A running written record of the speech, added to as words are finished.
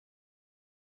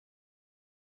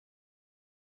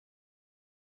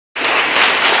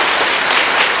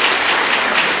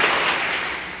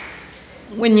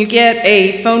When you get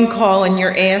a phone call and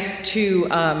you're asked to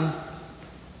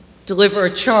deliver a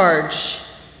charge,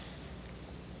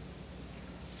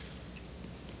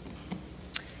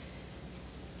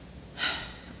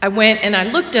 I went and I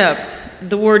looked up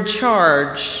the word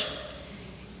charge,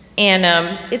 and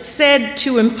it said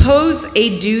to impose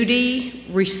a duty,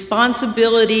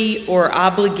 responsibility, or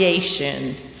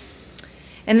obligation.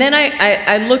 And then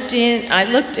I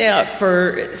looked out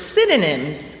for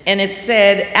synonyms, and it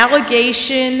said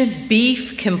allegation,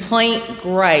 beef, complaint,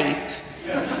 gripe.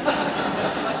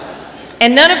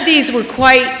 And none of these were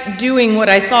quite doing what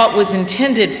I thought was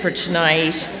intended for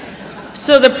tonight.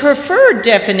 So the preferred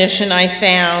definition I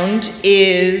found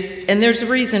is, and there's a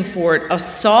reason for it,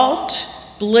 assault,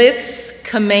 blitz,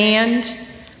 command,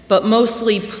 but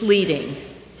mostly pleading.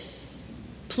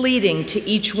 Pleading to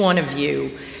each one of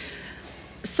you.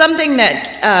 Something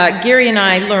that Gary and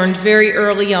I learned very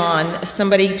early on,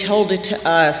 somebody told it to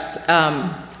us,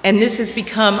 and this has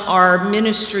become our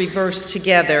ministry verse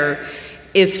together,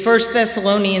 is 1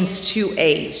 Thessalonians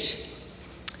 2:8.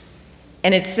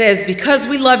 And it says, because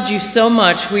we loved you so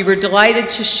much, we were delighted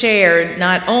to share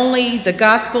not only the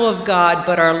gospel of God,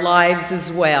 but our lives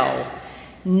as well.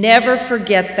 Never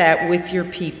forget that with your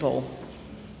people.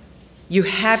 You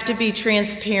have to be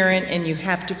transparent and you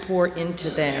have to pour into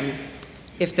them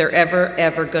if they're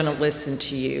ever going to listen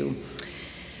to you.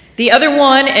 The other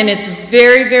one, and it's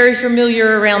very, very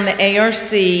familiar around the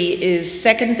ARC, is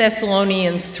 2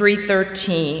 Thessalonians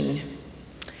 3:13.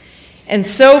 And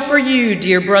so for you,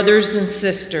 dear brothers and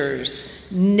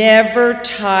sisters, never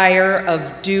tire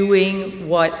of doing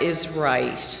what is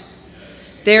right.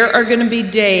 There are going to be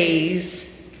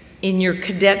days in your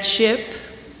cadetship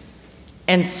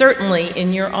and certainly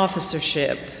in your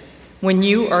officership when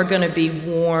you are going to be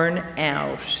worn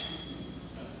out.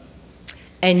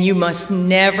 And you must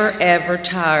never, ever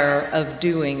tire of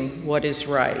doing what is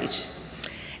right.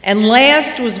 And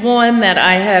last was one that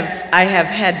I have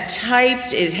had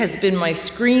typed. It has been my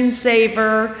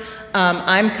screensaver.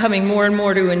 I'm coming more and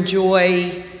more to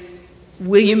enjoy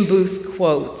William Booth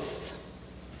quotes.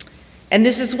 And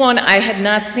this is one I had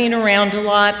not seen around a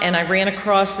lot, and I ran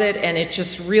across it, and it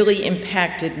just really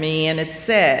impacted me. And it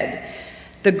said,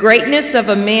 the greatness of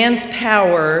a man's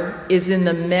power is in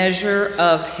the measure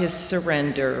of his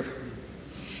surrender.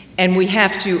 And we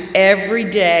have to every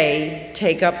day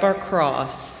take up our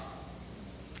cross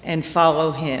and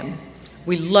follow him.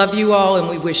 We love you all and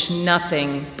we wish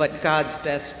nothing but God's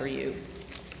best for you.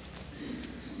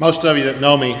 Most of you that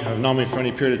know me, have known me for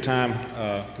any period of time,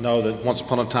 know that once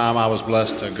upon a time I was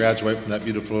blessed to graduate from that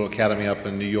beautiful little academy up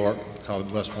in New York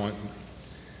called West Point.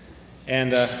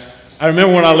 And I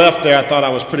remember when I left there, I thought I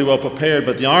was pretty well prepared,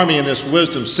 but the Army in this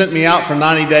wisdom sent me out for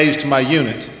 90 days to my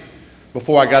unit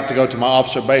before I got to go to my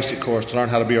officer basic course to learn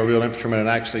how to be a real infantryman and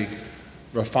actually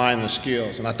refine the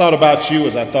skills. And I thought about you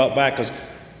as I thought back, because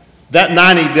that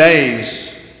 90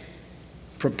 days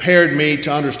prepared me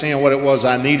to understand what it was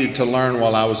I needed to learn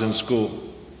while I was in school.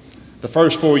 The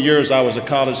first 4 years I was a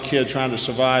college kid trying to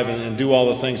survive and do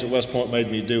all the things that West Point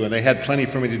made me do, and they had plenty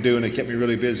for me to do and they kept me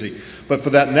really busy. But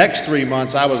for that next 3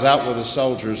 months I was out with the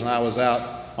soldiers and I was out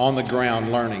on the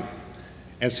ground learning.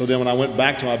 And so then when I went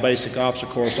back to my basic officer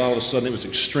course, all of a sudden it was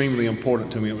extremely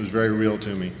important to me. It was very real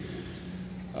to me.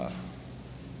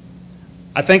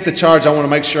 I think the charge I want to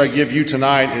make sure I give you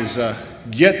tonight is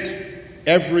get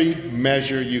every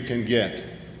measure you can get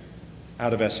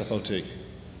out of SFOT.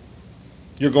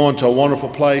 You're going to a wonderful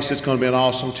place. It's going to be an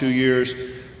awesome 2 years.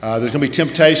 There's going to be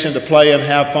temptation to play and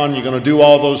have fun. You're going to do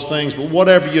all those things. But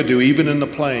whatever you do, even in the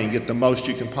playing, get the most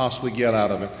you can possibly get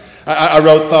out of it. I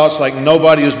wrote thoughts like,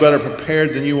 nobody is better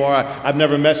prepared than you are. I've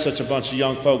never met such a bunch of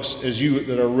young folks as you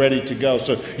that are ready to go.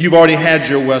 So you've already had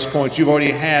your West Points. You've already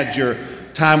had your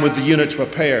time with the unit to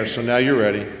prepare. So now you're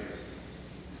ready.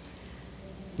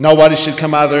 Nobody should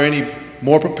come out of there any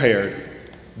more prepared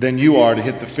than you are to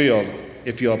hit the field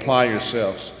if you apply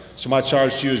yourselves. So my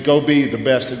charge to you is go be the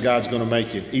best that God's going to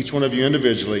make you, each one of you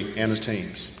individually and as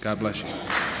teams. God bless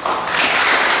you.